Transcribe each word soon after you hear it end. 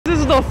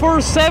the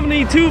first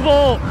 72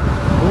 volt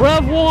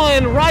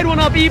Rev1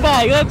 RIDE1UP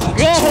e-bike. Let's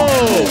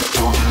go!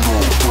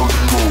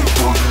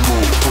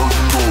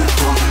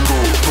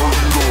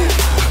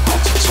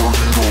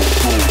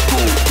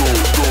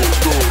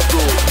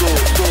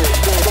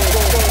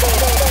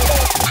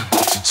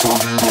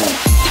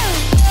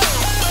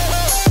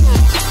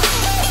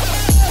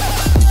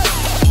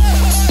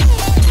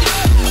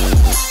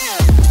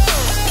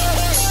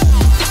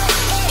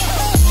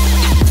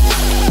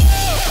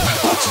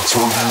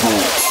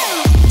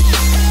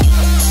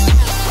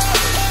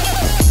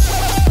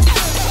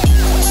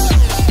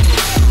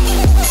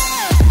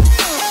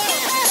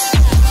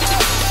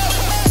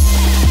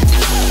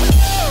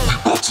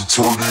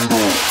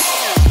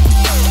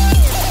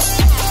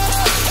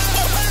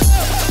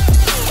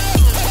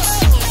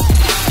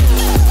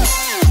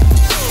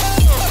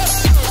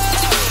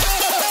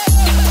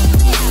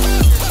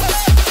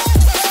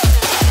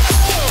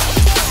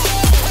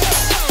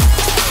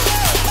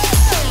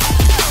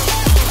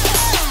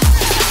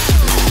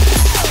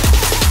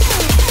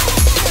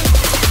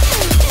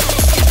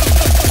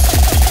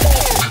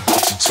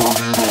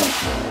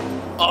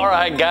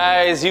 Alright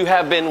guys, you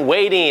have been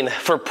waiting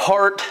for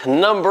part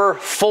number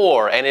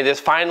 4, and it is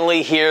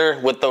finally here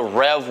with the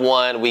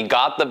Rev1. We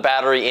got the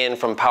battery in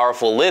from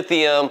Powerful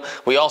Lithium.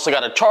 We also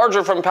got a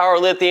charger from Power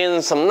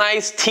Lithium, some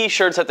nice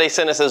t-shirts that they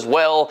sent us as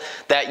well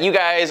that you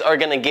guys are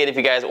going to get if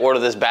you guys order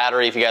this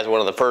battery. If you guys are one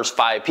of the first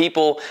 5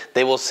 people,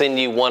 they will send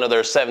you one of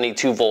their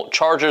 72 volt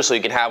chargers so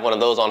you can have one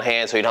of those on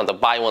hand so you don't have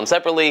to buy one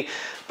separately.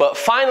 But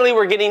finally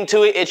we're getting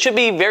to it. It should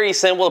be very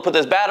simple to put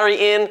this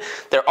battery in.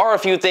 There are a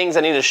few things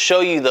I need to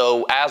show you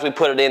though as we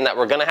put it in that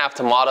we're gonna have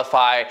to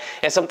modify,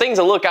 and some things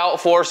to look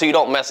out for so you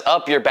don't mess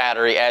up your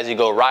battery as you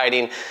go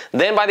riding.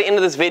 Then by the end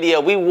of this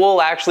video, we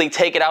will actually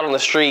take it out on the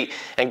street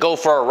and go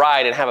for a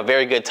ride and have a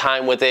very good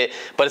time with it.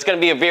 But it's gonna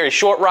be a very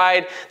short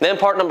ride. Then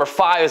part number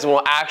 5 is when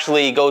we'll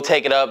actually go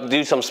take it up,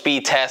 do some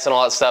speed tests and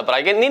all that stuff. But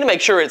I need to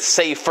make sure it's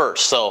safe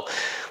first. So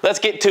let's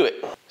get to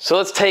it. So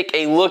let's take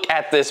a look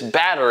at this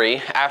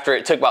battery after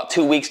it took about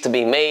 2 weeks to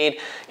be made.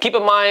 Keep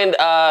in mind,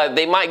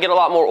 they might get a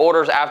lot more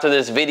orders after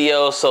this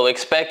video, so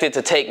expect it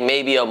to take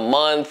maybe a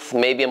month,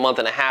 maybe a month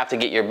and a half to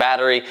get your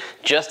battery.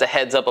 Just a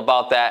heads up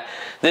about that.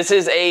 This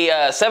is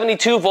a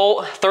 72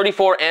 volt,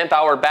 34 amp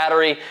hour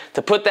battery.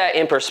 To put that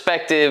in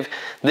perspective,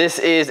 this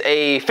is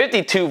a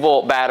 52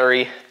 volt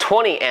battery,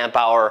 20 amp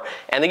hour.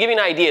 And to give you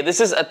an idea, this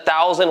is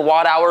 1,000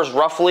 watt hours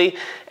roughly,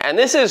 and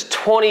this is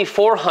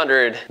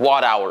 2,400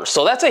 watt hours.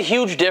 So that's a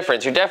huge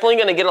difference. You're definitely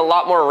gonna get a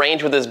lot more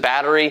range with this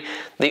battery.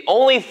 The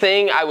only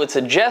thing I would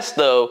suggest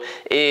though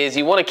is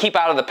you wanna keep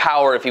out of the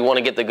power if you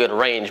wanna get the good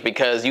range,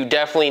 because you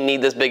definitely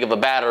need this big of a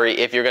battery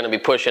if you're gonna be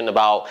pushing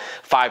about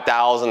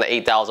 5,000 to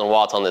 8,000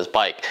 watts on this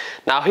bike.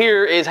 Now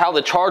here is how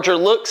the charger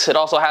looks. It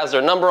also has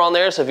their number on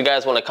there, so if you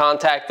guys wanna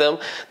contact them.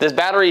 This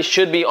battery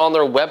should be on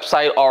their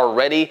website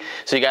already,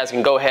 so you guys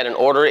can go ahead and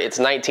order it. It's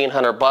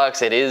 1,900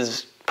 bucks. It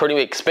is pretty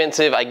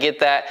expensive, I get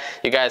that.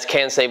 You guys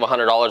can save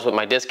 $100 with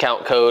my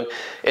discount code.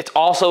 It's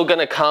also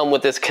gonna come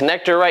with this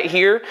connector right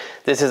here.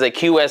 This is a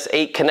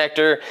QS8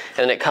 connector,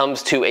 and it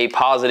comes to a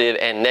positive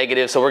and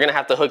negative. So we're gonna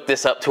have to hook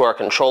this up to our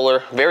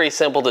controller. Very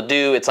simple to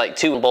do. It's like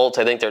 2 bolts.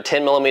 I think they're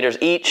 10 millimeters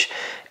each,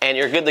 and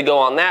you're good to go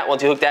on that.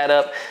 Once you hook that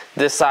up,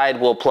 this side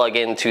will plug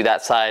into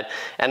that side.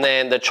 And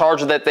then the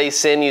charger that they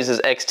send uses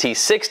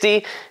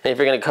XT60. And if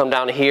you're gonna come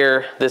down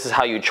here, this is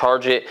how you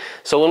charge it.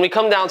 So when we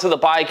come down to the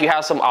bike, you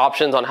have some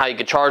options on how you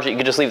could charge it. You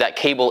can just leave that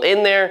cable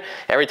in there.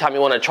 Every time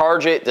you wanna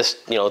charge it,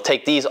 just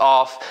take these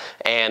off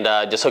and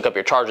just hook up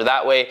your charger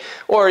that way.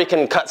 Or you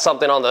can cut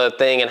something on the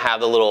thing and have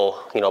the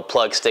little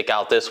plug stick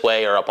out this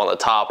way or up on the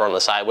top or on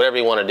the side, whatever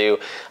you wanna do.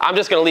 I'm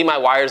just gonna leave my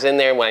wires in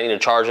there. When I need to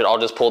charge it, I'll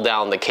just pull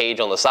down the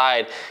cage on the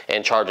side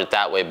and charge it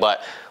that way.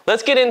 But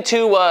let's get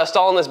into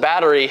installing this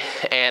battery,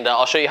 and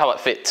I'll show you how it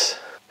fits.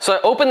 So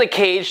I opened the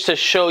cage to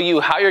show you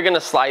how you're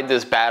gonna slide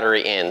this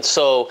battery in.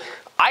 So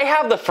I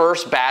have the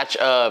first batch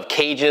of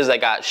cages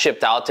that got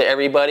shipped out to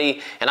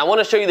everybody, and I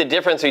wanna show you the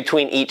difference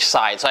between each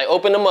side. So I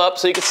opened them up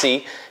so you can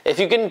see. If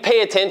you can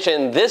pay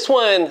attention, this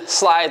one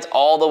slides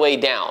all the way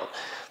down.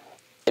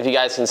 If you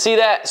guys can see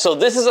that. So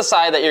this is the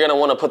side that you're gonna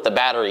wanna put the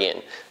battery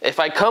in. If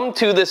I come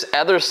to this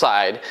other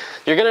side,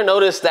 you're gonna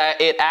notice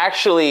that it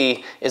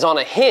actually is on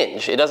a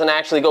hinge. It doesn't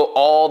actually go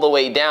all the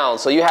way down.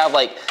 So you have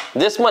like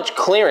this much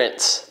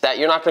clearance that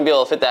you're not gonna be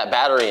able to fit that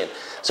battery in.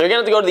 So you're gonna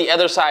have to go to the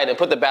other side and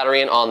put the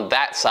battery in on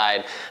that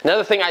side.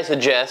 Another thing I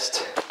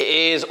suggest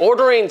is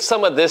ordering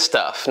some of this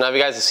stuff. Now if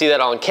you guys can see that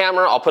on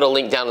camera, I'll put a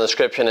link down in the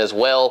description as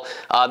well.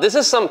 This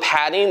is some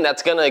padding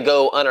that's gonna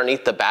go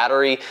underneath the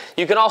battery.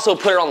 You can also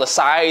put it on the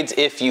sides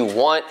if you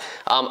want.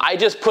 I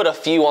just put a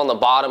few on the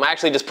bottom. I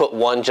actually just put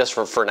one just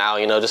for now,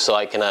 just so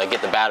I can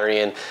get the battery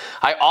in.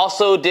 I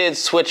also did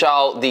switch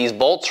out these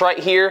bolts right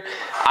here.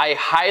 I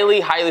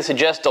highly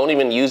suggest don't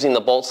even using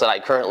the bolts that I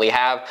currently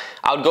have.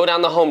 I would go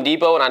down to Home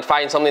Depot and I'd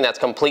find something that's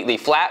completely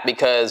flat,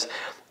 because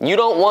You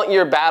don't want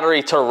your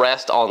battery to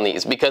rest on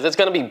these because it's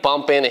gonna be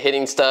bumping and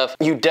hitting stuff.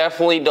 You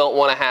definitely don't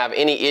wanna have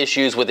any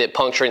issues with it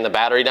puncturing the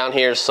battery down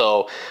here.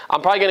 So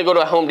I'm probably gonna go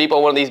to Home Depot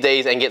one of these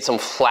days and get some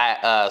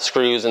flat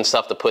screws and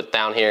stuff to put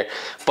down here.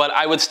 But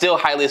I would still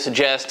highly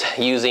suggest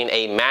using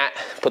a mat.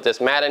 Put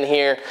this mat in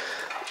here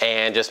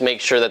and just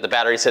make sure that the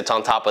battery sits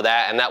on top of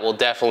that, and that will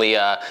definitely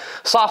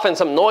soften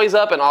some noise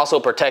up and also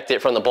protect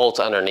it from the bolts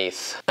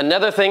underneath.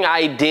 Another thing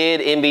I did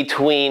in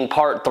between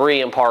part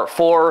 3 and part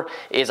 4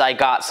 is I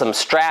got some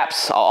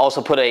straps. I'll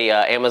also put a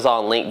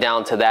Amazon link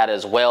down to that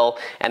as well,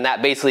 and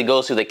that basically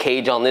goes through the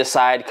cage on this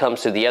side, comes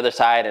to the other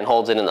side, and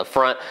holds it in the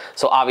front.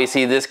 So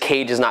obviously this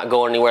cage is not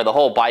going anywhere. The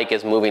whole bike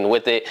is moving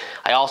with it.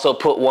 I also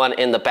put one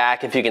in the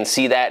back, if you can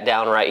see that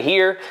down right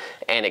here,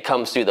 and it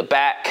comes through the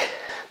back.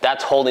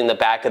 That's holding the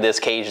back of this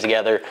cage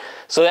together.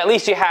 So at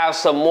least you have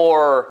some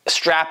more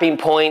strapping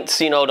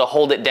points, you know, to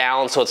hold it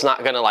down so it's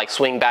not gonna like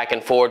swing back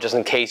and forth just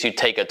in case you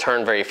take a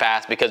turn very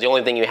fast, because the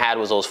only thing you had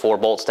was those 4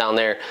 bolts down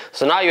there.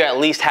 So now you at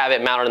least have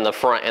it mounted in the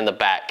front and the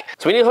back.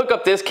 So we need to hook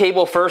up this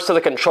cable first to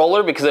the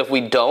controller, because if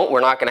we don't, we're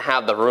not gonna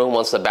have the room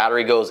once the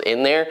battery goes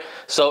in there.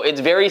 So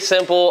it's very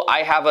simple.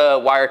 I have a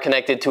wire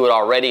connected to it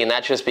already, and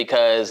that's just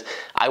because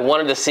I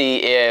wanted to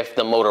see if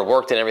the motor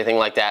worked and everything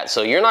like that.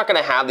 So you're not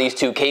gonna have these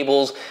 2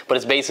 cables, but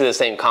it's basically the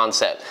same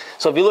concept.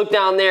 So if you look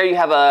down there, you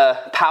have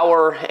a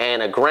power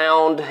and a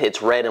ground.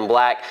 It's red and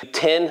black,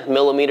 10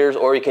 millimeters,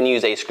 or you can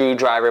use a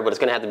screwdriver, but it's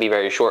gonna have to be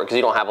very short because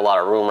you don't have a lot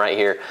of room right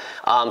here.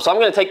 So I'm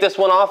gonna take this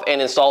one off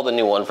and install the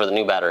new one for the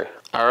new battery.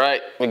 All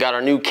right, we got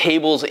our new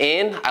cables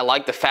in. I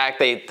like the fact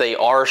they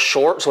are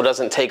short, so it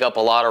doesn't take up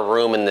a lot of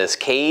room in this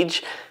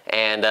cage.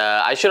 And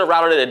I should have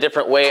routed it a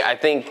different way. I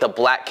think the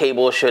black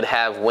cable should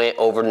have went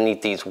over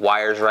underneath these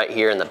wires right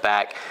here in the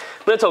back,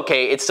 but it's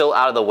okay, it's still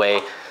out of the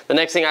way. The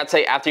next thing I'd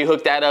say after you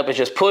hook that up is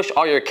just push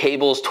all your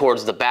cables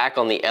towards the back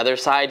on the other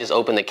side. Just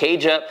open the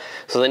cage up,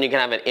 so then you can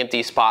have an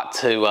empty spot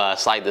to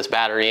slide this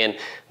battery in.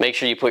 Make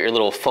sure you put your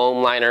little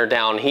foam liner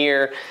down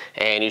here,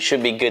 and you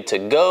should be good to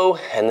go.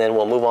 And then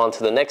we'll move on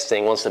to the next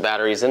thing once the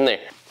battery's in there.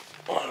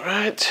 All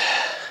right.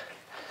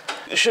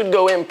 It should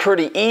go in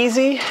pretty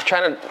easy.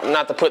 Trying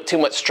not to put too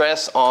much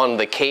stress on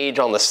the cage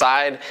on the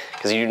side,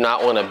 because you do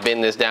not want to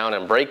bend this down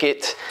and break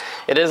it.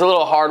 It is a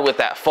little hard with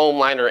that foam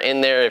liner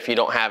in there if you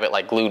don't have it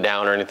like glued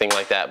down or anything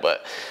like that,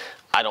 but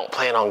I don't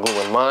plan on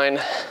gluing mine.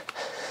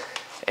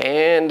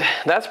 And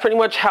that's pretty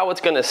much how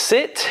it's gonna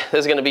sit.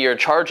 There's gonna be your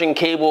charging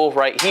cable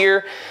right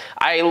here.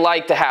 I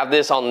like to have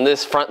this on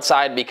this front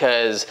side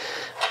because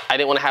I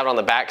didn't want to have it on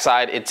the back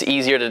side. It's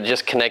easier to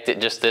just connect it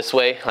just this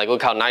way. Like,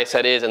 look how nice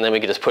that is, and then we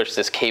can just push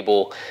this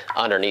cable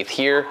underneath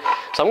here.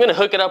 So I'm gonna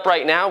hook it up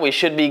right now. We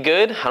should be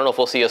good. I don't know if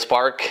we'll see a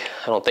spark.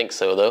 I don't think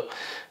so though.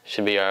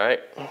 Should be all right.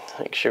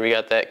 Make sure we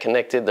got that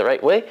connected the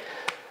right way.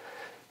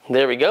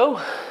 There we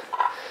go.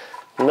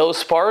 No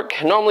spark.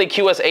 Normally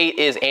QS8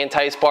 is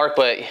anti-spark,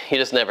 but you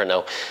just never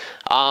know.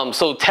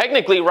 So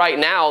technically right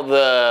now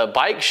the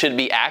bike should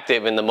be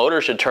active and the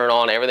motor should turn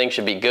on, everything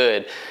should be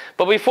good.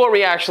 But before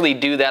we actually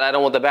do that, I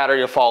don't want the battery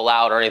to fall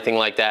out or anything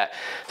like that.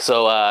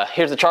 So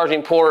here's the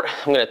charging port.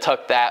 I'm gonna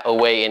tuck that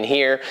away in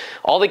here.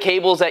 All the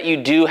cables that you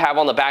do have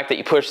on the back that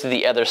you push to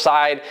the other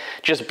side,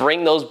 just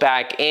bring those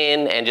back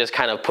in and just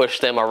kind of push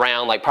them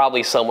around, like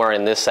probably somewhere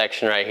in this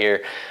section right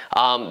here.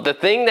 The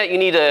thing that you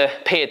need to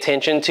pay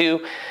attention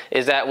to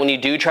is that when you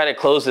do try to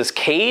close this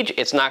cage,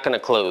 it's not gonna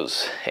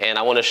close. And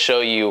I wanna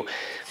show you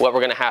what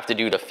we're gonna have to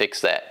do to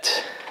fix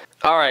that.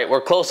 All right,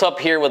 we're close up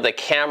here with the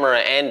camera,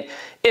 and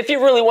if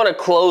you really want to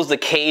close the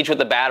cage with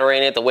the battery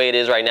in it the way it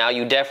is right now,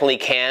 you definitely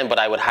can, but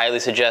I would highly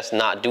suggest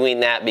not doing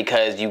that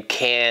because you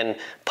can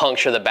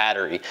puncture the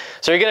battery.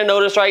 So you're going to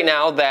notice right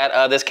now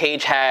that this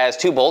cage has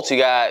 2 bolts. You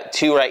got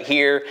 2 right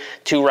here,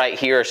 2 right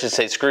here, I should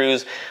say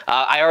screws.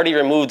 I already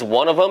removed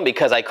one of them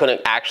because I couldn't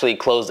actually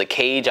close the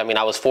cage. I mean,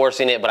 I was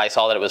forcing it, but I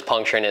saw that it was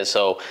puncturing it,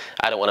 so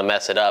I don't want to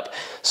mess it up.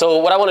 So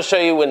what I want to show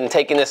you when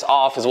taking this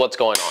off is what's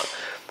going on.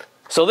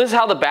 So this is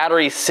how the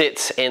battery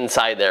sits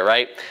inside there,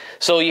 right?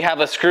 So you have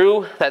a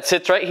screw that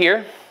sits right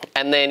here,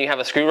 and then you have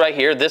a screw right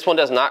here. This one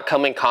does not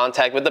come in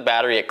contact with the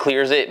battery. It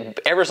clears it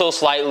ever so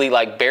slightly,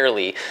 like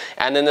barely.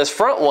 And then this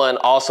front one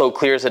also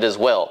clears it as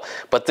well,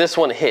 but this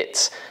one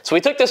hits. So we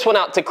took this one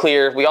out to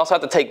clear. We also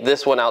have to take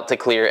this one out to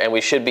clear, and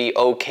we should be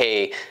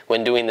okay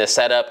when doing this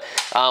setup.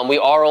 We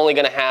are only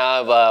gonna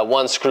have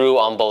 1 screw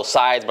on both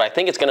sides, but I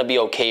think it's gonna be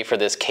okay for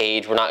this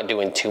cage. We're not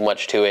doing too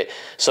much to it.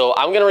 So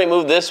I'm gonna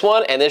remove this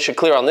one, and this should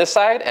clear on this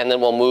side, and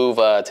then we'll move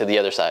to the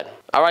other side.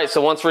 All right,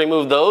 so once we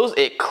remove those,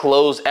 it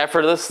closed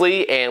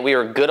effortlessly and we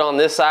are good on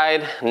this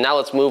side. Now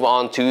let's move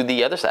on to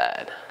the other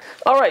side.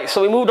 All right, so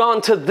we moved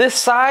on to this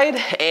side,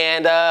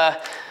 and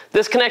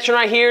This connection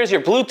right here is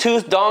your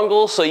Bluetooth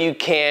dongle, so you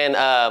can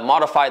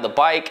modify the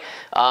bike.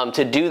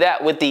 To do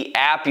that with the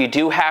app, you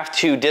do have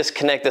to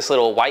disconnect this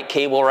little white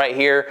cable right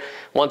here.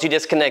 Once you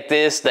disconnect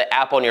this, the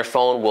app on your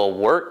phone will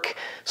work.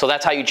 So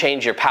that's how you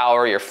change your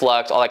power, your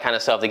flux, all that kind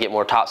of stuff to get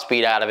more top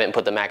speed out of it and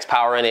put the max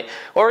power in it.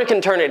 Or you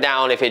can turn it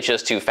down if it's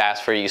just too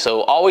fast for you.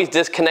 So always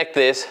disconnect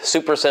this,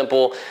 super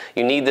simple.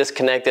 You need this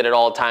connected at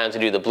all times to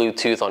do the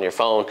Bluetooth on your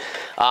phone.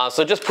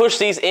 So just push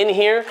these in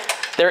here.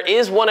 There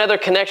is one other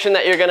connection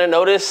that you're gonna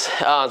notice.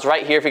 It's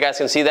right here if you guys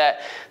can see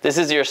that. This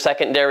is your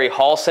secondary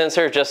hall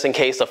sensor just in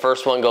case the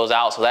first one goes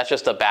out. So that's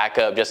just a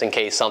backup just in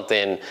case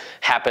something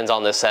happens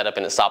on this setup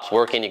and it stops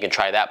working. You can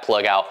try that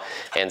plug out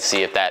and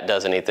see if that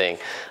does anything.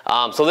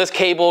 So this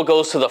cable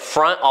goes to the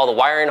front, all the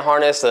wiring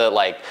harness,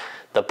 like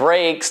the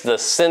brakes, the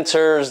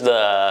sensors,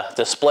 the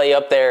display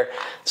up there.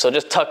 So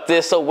just tuck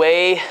this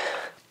away.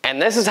 And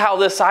this is how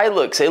this side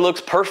looks. It looks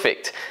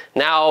perfect.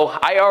 Now,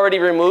 I already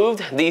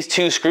removed these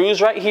two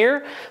screws right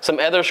here. Some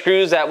other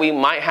screws that we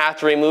might have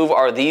to remove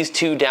are these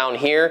two down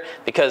here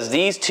because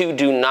these two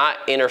do not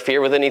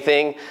interfere with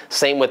anything.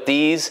 Same with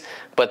these,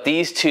 but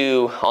these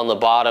two on the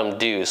bottom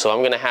do. So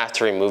I'm gonna have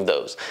to remove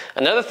those.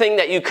 Another thing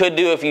that you could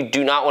do if you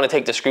do not wanna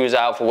take the screws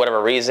out for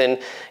whatever reason,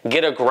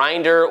 get a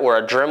grinder or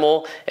a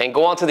Dremel and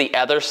go onto the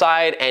other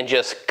side and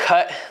just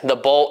cut the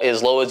bolt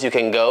as low as you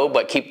can go,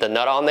 but keep the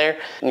nut on there.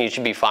 And you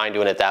should be fine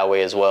doing it that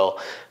way as well.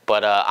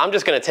 But I'm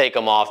just gonna take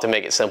them off to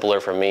make it simpler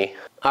for me.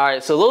 All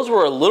right, so those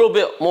were a little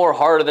bit more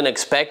harder than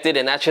expected,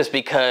 and that's just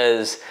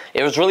because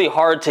it was really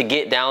hard to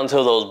get down to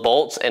those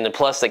bolts, and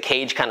plus the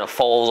cage kind of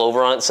falls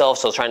over on itself,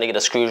 so trying to get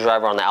a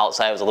screwdriver on the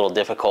outside was a little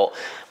difficult.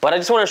 But I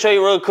just wanna show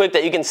you real quick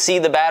that you can see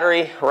the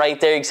battery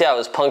right there. You can see how it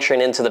was puncturing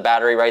into the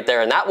battery right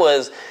there, and that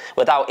was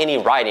without any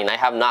riding. I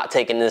have not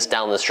taken this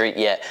down the street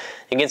yet.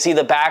 You can see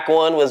the back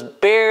one was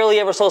barely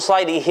ever so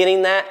slightly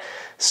hitting that.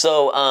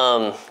 So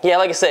yeah,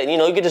 like I said, you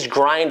know, you could just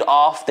grind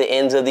off the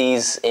ends of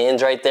these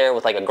ends right there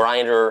with like a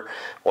grinder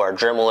or a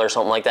Dremel or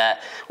something like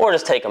that, or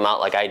just take them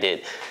out like I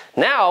did.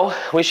 Now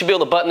we should be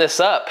able to button this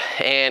up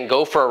and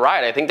go for a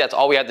ride. I think that's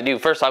all we have to do.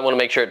 First, I want to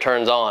make sure it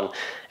turns on,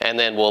 and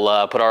then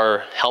we'll put our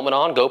helmet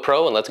on,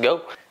 GoPro, and let's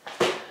go.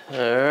 All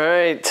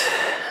right,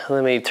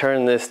 let me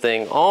turn this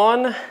thing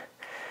on.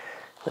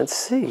 Let's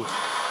see.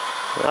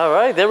 All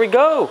right, there we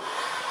go.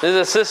 This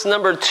is assist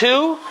number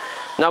 2.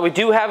 Now we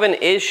do have an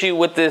issue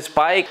with this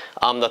bike.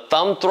 The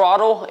thumb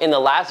throttle in the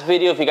last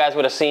video, if you guys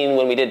would have seen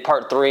when we did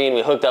part 3 and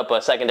we hooked up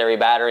a secondary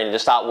battery and it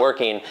just stopped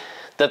working,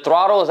 the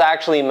throttle is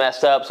actually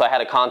messed up, so I had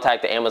to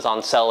contact the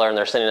Amazon seller and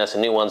they're sending us a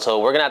new one. So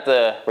we're gonna have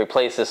to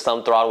replace this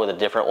thumb throttle with a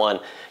different one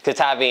because it's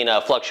having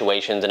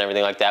fluctuations and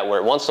everything like that where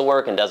it wants to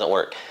work and doesn't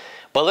work.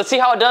 But let's see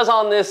how it does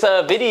on this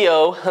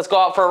video. Let's go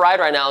out for a ride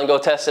right now and go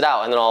test it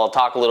out, and then I'll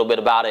talk a little bit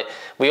about it.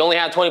 We only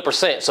have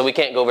 20%, so we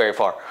can't go very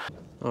far.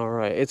 All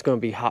right, it's gonna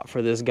be hot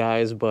for this,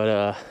 guys,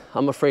 but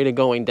I'm afraid of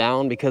going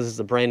down because it's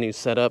a brand new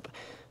setup.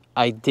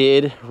 I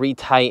did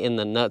retighten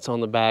the nuts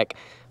on the back.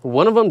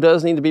 One of them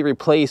does need to be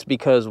replaced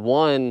because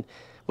one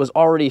was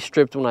already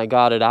stripped when I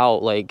got it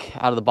out, like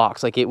out of the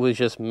box. Like it was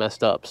just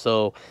messed up.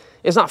 So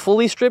it's not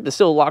fully stripped, it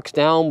still locks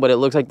down, but it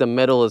looks like the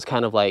metal is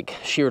kind of like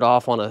sheared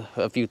off on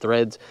a few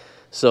threads.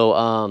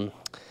 So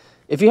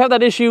if you have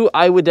that issue,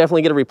 I would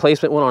definitely get a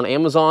replacement one on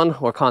Amazon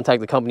or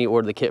contact the company you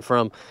ordered the kit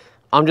from.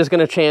 I'm just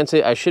gonna chance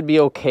it. I should be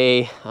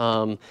okay.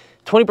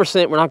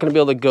 20%, we're not gonna be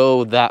able to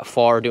go that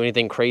far, do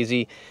anything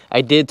crazy.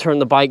 I did turn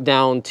the bike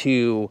down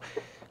to,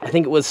 I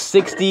think it was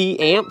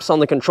 60 amps on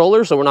the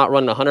controller, so we're not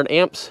running 100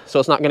 amps, so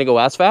it's not gonna go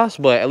as fast,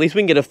 but at least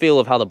we can get a feel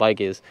of how the bike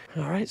is.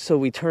 All right, so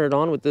we turn it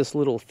on with this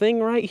little thing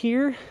right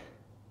here.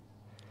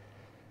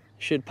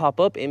 Should pop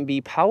up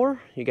MB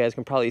power. You guys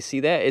can probably see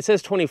that. It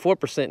says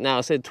 24% now,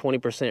 it said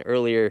 20%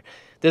 earlier.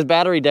 This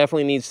battery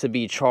definitely needs to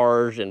be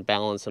charged and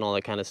balanced and all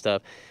that kind of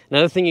stuff.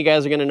 Another thing you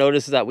guys are gonna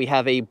notice is that we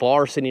have a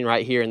bar sitting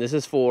right here, and this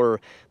is for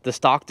the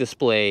stock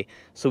display,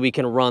 so we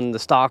can run the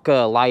stock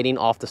lighting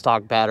off the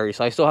stock battery.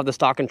 So I still have the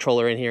stock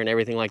controller in here and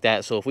everything like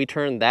that. So if we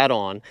turn that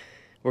on,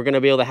 we're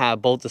gonna be able to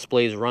have both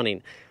displays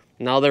running.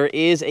 Now there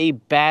is a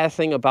bad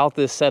thing about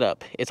this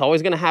setup. It's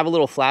always gonna have a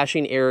little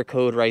flashing error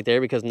code right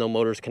there because no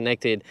motor's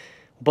connected,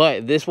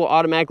 but this will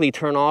automatically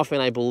turn off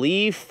in, I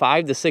believe,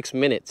 5 to 6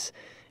 minutes.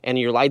 And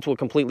your lights will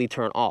completely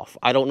turn off.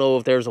 I don't know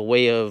if there's a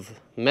way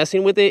of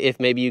messing with it, if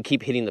maybe you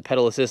keep hitting the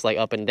pedal assist like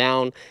up and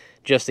down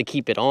just to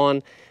keep it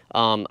on.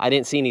 I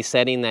didn't see any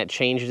setting that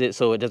changes it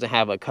so it doesn't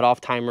have a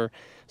cutoff timer.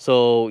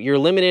 So you're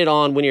limited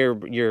on when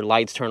your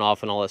lights turn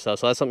off and all that stuff.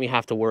 So that's something you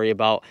have to worry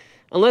about.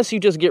 Unless you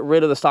just get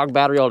rid of the stock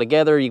battery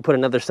altogether, you put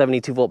another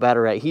 72 volt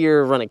battery right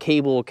here, run a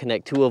cable,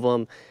 connect 2 of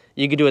them.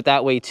 You could do it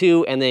that way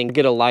too, and then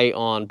get a light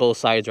on both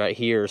sides right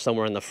here,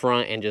 somewhere in the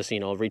front, and just, you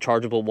know,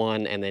 rechargeable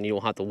one, and then you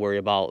don't have to worry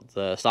about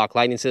the stock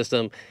lighting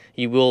system.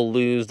 You will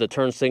lose the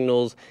turn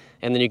signals,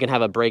 and then you can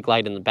have a brake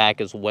light in the back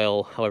as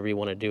well, however you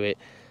want to do it.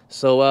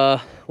 So,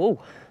 whoa.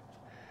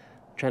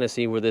 Trying to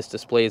see where this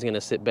display is going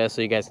to sit best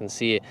so you guys can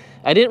see it.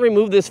 I didn't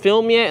remove this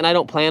film yet, and I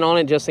don't plan on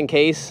it just in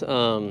case.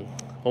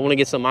 I want to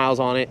get some miles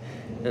on it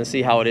and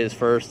see how it is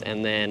first,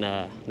 and then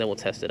we'll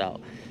test it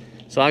out.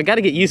 So I got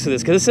to get used to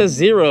this because it says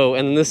 0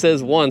 and then this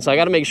says 1. So I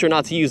got to make sure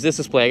not to use this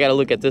display. I got to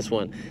look at this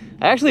one.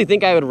 I actually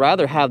think I would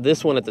rather have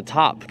this one at the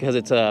top because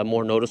it's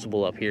more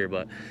noticeable up here,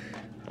 but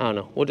I don't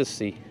know. We'll just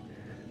see.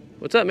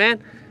 What's up,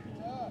 man?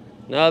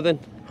 Nothing.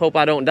 Hope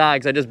I don't die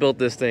because I just built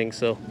this thing,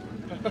 so.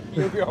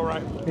 You'll be all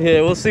right.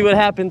 Yeah, we'll see what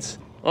happens.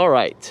 All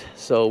right,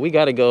 so we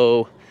got to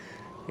go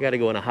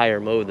in a higher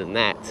mode than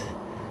that.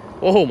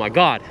 Oh my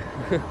God.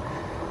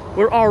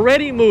 We're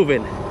already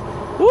moving.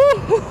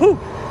 Woo-hoo-hoo.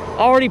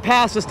 Already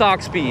past the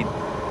stock speed.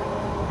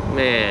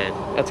 Man,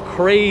 that's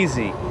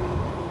crazy.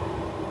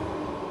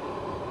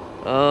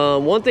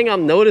 One thing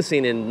I'm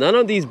noticing, and none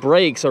of these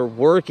brakes are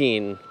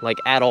working like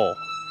at all.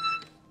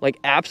 Like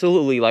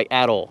absolutely like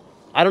at all.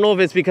 I don't know if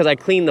it's because I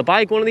cleaned the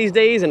bike one of these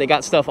days and it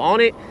got stuff on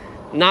it.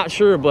 Not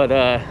sure,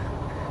 but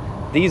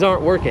these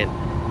aren't working.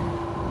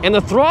 And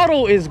the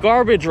throttle is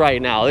garbage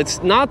right now.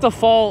 It's not the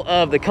fault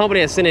of the company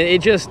that's in it.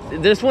 It just,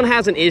 this one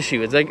has an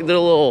issue. It's like there's a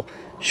little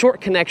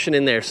short connection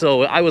in there.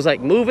 So I was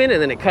like moving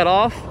and then it cut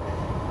off.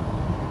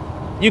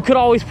 You could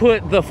always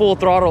put the full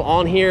throttle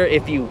on here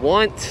if you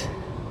want.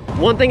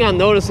 One thing I'm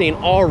noticing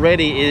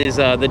already is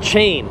the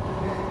chain.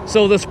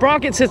 So the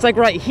sprocket sits like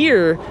right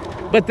here,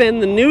 but then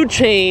the new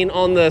chain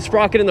on the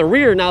sprocket in the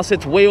rear now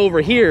sits way over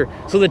here.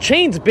 So the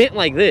chain's bent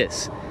like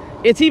this.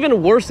 It's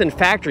even worse than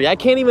factory. I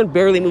can't even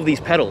barely move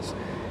these pedals.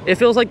 It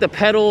feels like the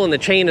pedal and the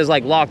chain is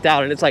like locked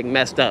out and it's like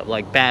messed up,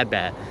 like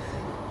bad.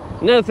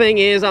 Another thing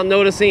is I'm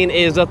noticing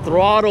is the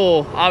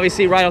throttle,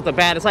 obviously right off the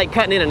bat, it's like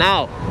cutting in and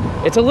out.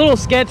 It's a little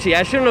sketchy.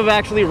 I shouldn't have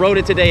actually rode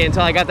it today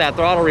until I got that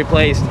throttle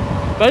replaced.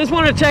 But I just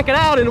wanted to check it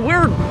out and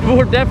we're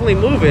definitely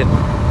moving.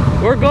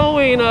 We're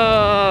going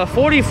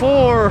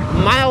 44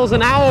 miles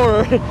an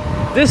hour.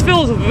 This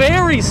feels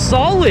very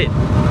solid.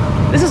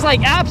 This is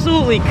like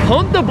absolutely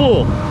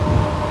comfortable.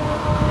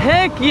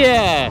 Heck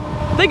yeah.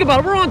 Think about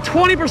it, we're on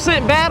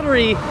 20%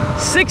 battery,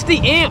 60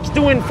 amps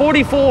doing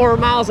 44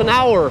 miles an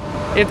hour,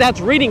 if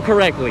that's reading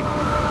correctly.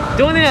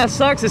 The only thing that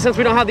sucks is since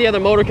we don't have the other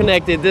motor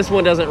connected, this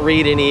one doesn't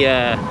read any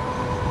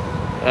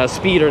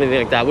speed or anything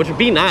like that, which would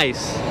be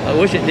nice. I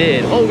wish it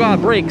did. Oh God,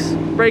 brakes.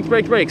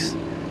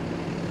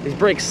 These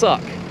brakes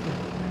suck.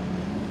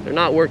 They're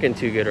not working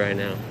too good right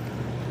now.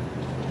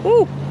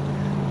 Woo!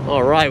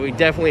 All right, we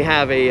definitely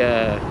have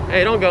a,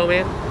 hey, don't go,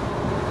 man.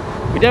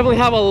 We definitely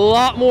have a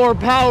lot more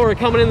power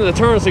coming into the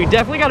turn, so you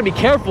definitely got to be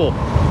careful.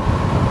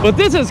 But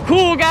this is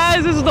cool,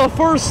 guys. This is the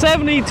first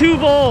 72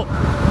 volt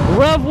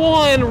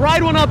REV1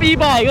 RIDE1UP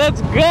e-bike.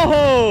 Let's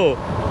go.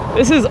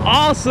 This is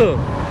awesome.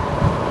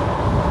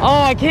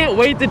 Oh, I can't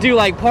wait to do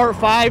like part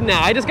 5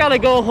 now. I just got to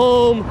go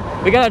home.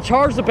 We got to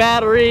charge the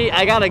battery.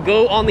 I got to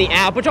go on the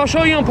app, which I'll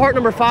show you in part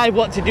number 5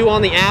 what to do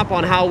on the app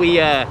on how we,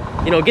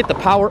 you know, get the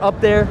power up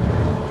there.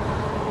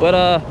 But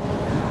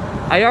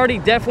I already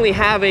definitely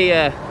have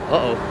a,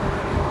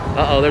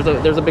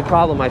 there's a big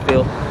problem, I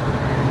feel.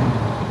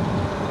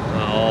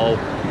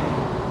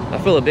 I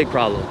feel a big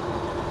problem.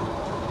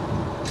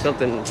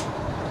 Something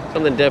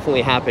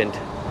definitely happened.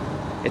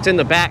 It's in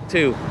the back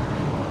too.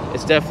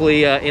 It's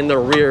definitely in the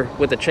rear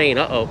with the chain.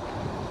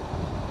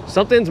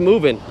 Something's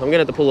moving. I'm gonna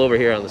have to pull over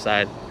here on the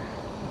side.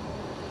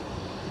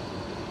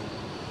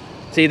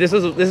 See, this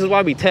is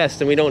why we test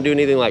and we don't do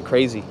anything like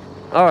crazy.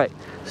 All right,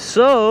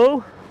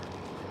 so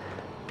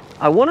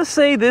I want to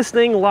say this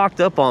thing locked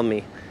up on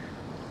me.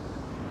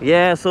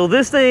 Yeah, so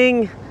this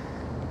thing,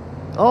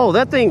 oh,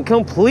 that thing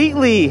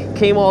completely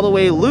came all the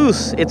way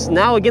loose. It's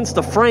now against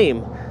the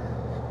frame.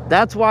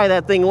 That's why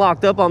that thing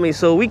locked up on me.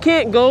 So we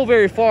can't go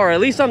very far.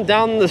 At least I'm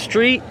down the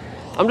street.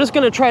 I'm just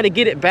gonna try to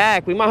get it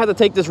back. We might have to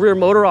take this rear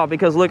motor off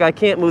because look, I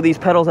can't move these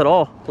pedals at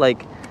all.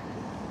 Like,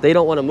 they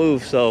don't want to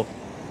move, so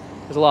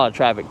there's a lot of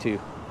traffic too.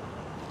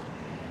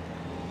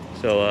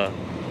 So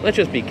let's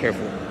just be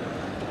careful.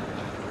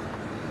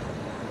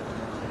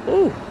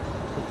 Ooh.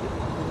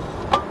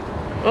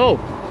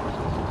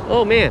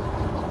 Oh man,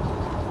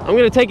 I'm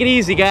gonna take it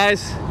easy,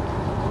 guys.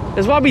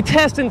 That's why we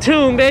test and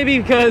tune, baby,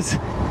 because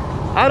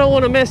I don't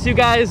want to mess you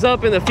guys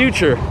up in the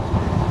future.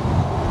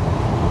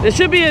 This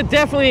should be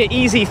definitely an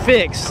easy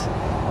fix,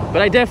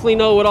 but I definitely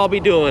know what I'll be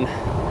doing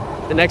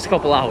the next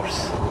couple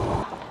hours.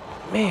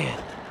 Man,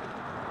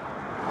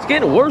 it's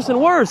getting worse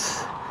and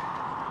worse.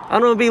 I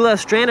don't want to be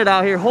less stranded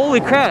out here. Holy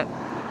crap.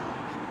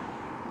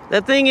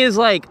 That thing is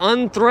like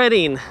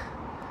unthreading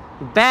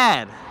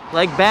bad,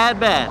 like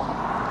bad.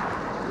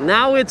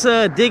 Now it's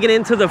digging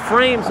into the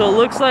frame, so it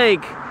looks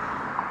like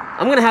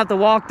I'm gonna have to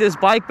walk this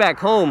bike back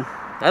home.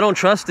 I don't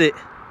trust it.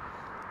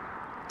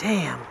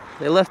 Damn,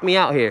 they left me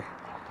out here.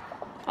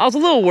 I was a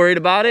little worried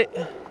about it.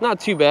 Not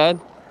too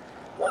bad.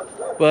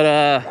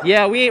 But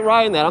yeah, we ain't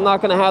riding that. I'm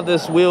not gonna have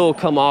this wheel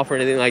come off or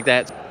anything like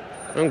that.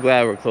 I'm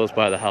glad we're close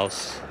by the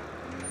house.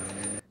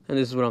 And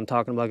this is what I'm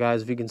talking about,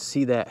 guys. If you can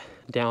see that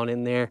down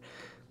in there,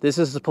 this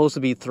is supposed to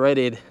be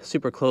threaded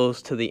super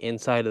close to the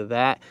inside of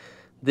that.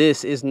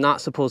 This is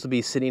not supposed to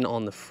be sitting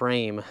on the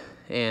frame,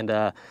 and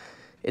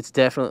it's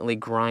definitely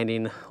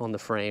grinding on the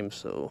frame,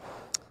 so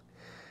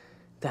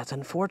that's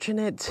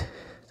unfortunate.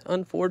 It's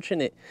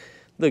unfortunate.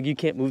 Look, you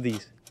can't move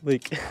these.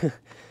 Like,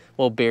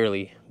 well,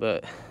 barely,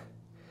 but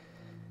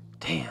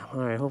Damn, all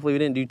right, hopefully we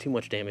didn't do too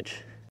much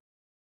damage.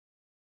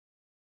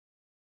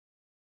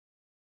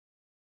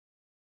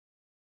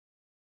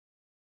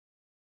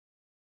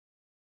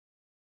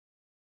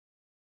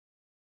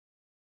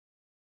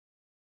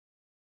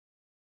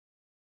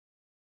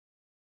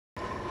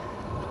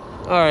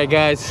 All right,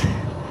 guys,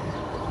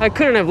 I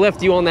couldn't have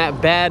left you on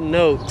that bad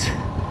note.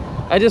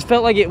 I just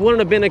felt like it wouldn't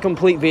have been a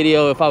complete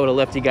video if I would have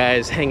left you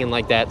guys hanging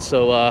like that.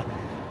 So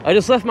I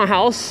just left my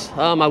house.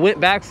 I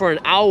went back for an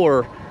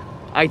hour.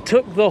 I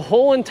took the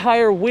whole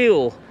entire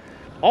wheel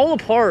all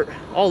apart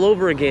all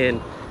over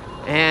again.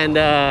 And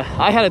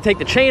I had to take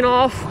the chain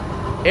off.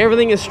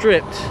 Everything is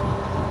stripped.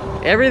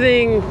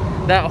 Everything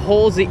that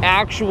holds the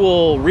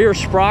actual rear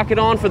sprocket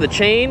on for the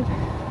chain,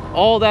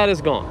 all that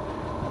is gone.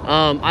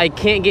 I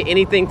can't get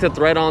anything to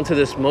thread onto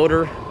this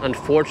motor,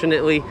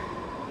 unfortunately.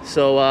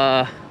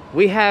 So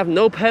we have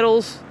no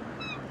pedals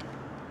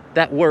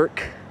that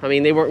work. I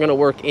mean, they weren't gonna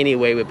work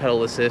anyway with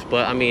pedal assist,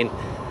 but I mean,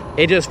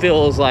 it just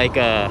feels like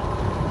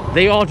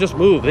they all just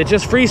move. It's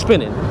just free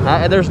spinning.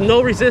 There's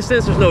no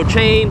resistance, there's no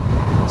chain.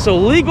 So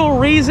legal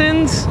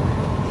reasons,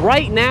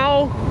 right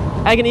now,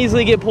 I can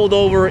easily get pulled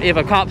over if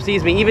a cop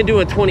sees me, even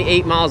doing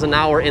 28 miles an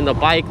hour in the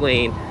bike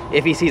lane,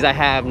 if he sees I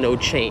have no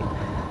chain.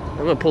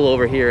 I'm gonna pull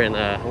over here and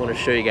I wanna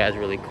show you guys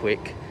really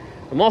quick.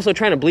 I'm also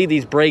trying to bleed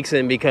these brakes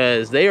in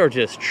because they are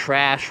just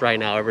trash right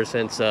now ever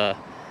since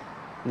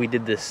we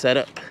did this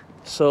setup.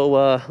 So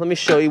let me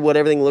show you what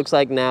everything looks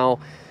like now.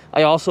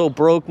 I also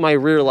broke my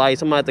rear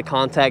lights. I'm gonna have to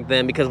contact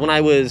them because when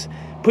I was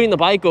putting the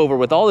bike over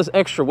with all this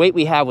extra weight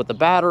we have with the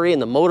battery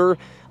and the motor,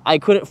 I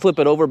couldn't flip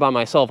it over by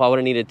myself. I would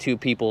have needed 2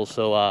 people.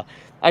 So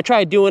I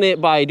tried doing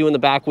it by doing the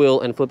back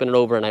wheel and flipping it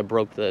over, and I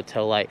broke the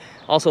tail light.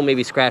 Also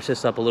maybe scratch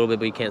this up a little bit,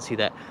 but you can't see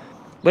that.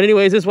 But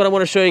anyways, this is what I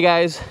want to show you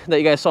guys that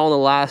you guys saw in the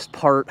last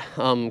part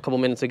a couple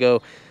minutes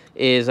ago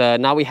is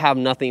now we have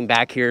nothing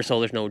back here. So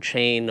there's no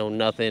chain, no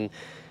nothing.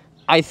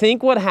 I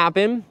think what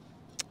happened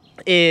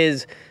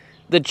is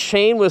the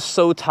chain was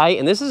so tight,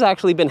 and this has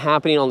actually been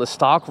happening on the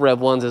stock Rev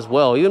ones as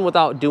well, even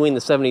without doing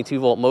the 72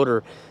 volt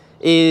motor,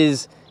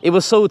 is it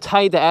was so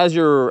tight that as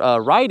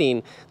you're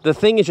riding, the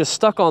thing is just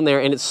stuck on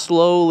there and it's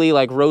slowly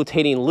like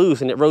rotating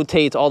loose, and it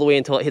rotates all the way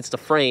until it hits the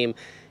frame,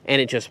 and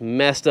it just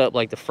messed up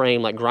like the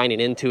frame, like grinding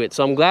into it.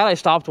 So I'm glad I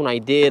stopped when I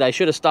did. I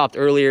should have stopped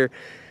earlier,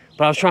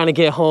 but I was trying to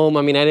get home.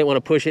 I mean, I didn't want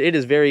to push it. It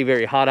is very,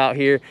 very hot out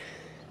here.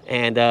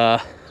 And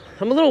I'm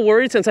a little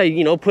worried since I,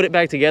 put it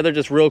back together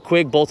just real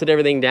quick, bolted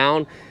everything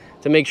down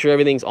to make sure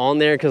everything's on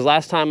there. Because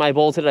last time I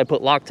bolted it, I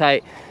put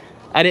Loctite.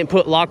 I didn't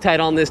put Loctite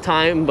on this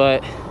time,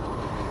 but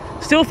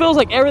still feels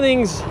like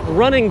everything's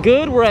running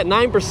good. We're at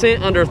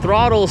 9% under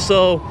throttle.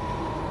 So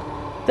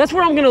that's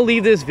where I'm going to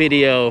leave this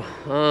video.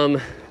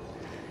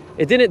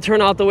 It didn't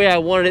turn out the way I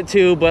wanted it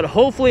to, but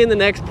hopefully in the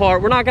next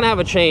part, we're not gonna have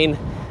a chain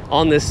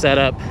on this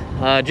setup.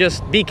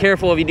 Just be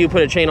careful if you do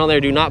put a chain on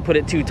there. Do not put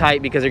it too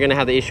tight because you're gonna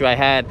have the issue I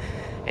had.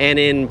 And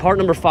in part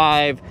number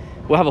 5,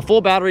 we'll have a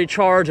full battery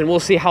charge and we'll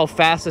see how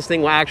fast this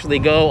thing will actually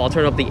go. I'll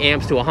turn up the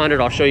amps to 100.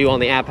 I'll show you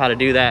on the app how to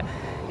do that.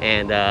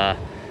 And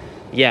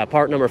yeah,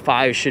 part number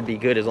 5 should be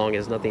good as long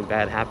as nothing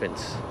bad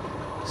happens.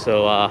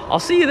 So I'll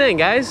see you then,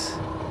 guys.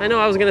 I know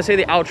I was gonna say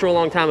the outro a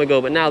long time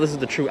ago, but now this is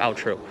the true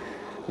outro.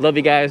 Love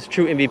you guys,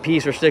 true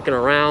MVPs, for sticking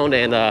around,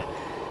 and I'm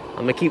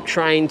gonna keep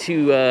trying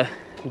to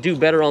do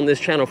better on this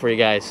channel for you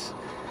guys.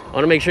 I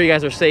want to make sure you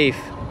guys are safe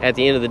at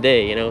the end of the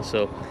day,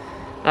 so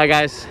all right,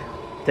 guys,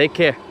 take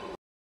care.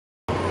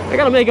 I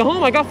gotta make it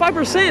home. I got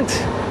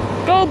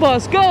 5%. Go,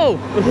 bus, go.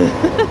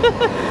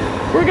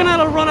 We're gonna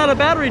have to run out of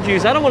battery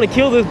juice. I don't want to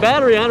kill this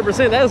battery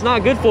 100%. That is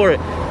not good for it.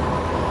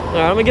 All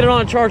right, I'm gonna get it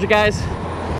on a charger, guys.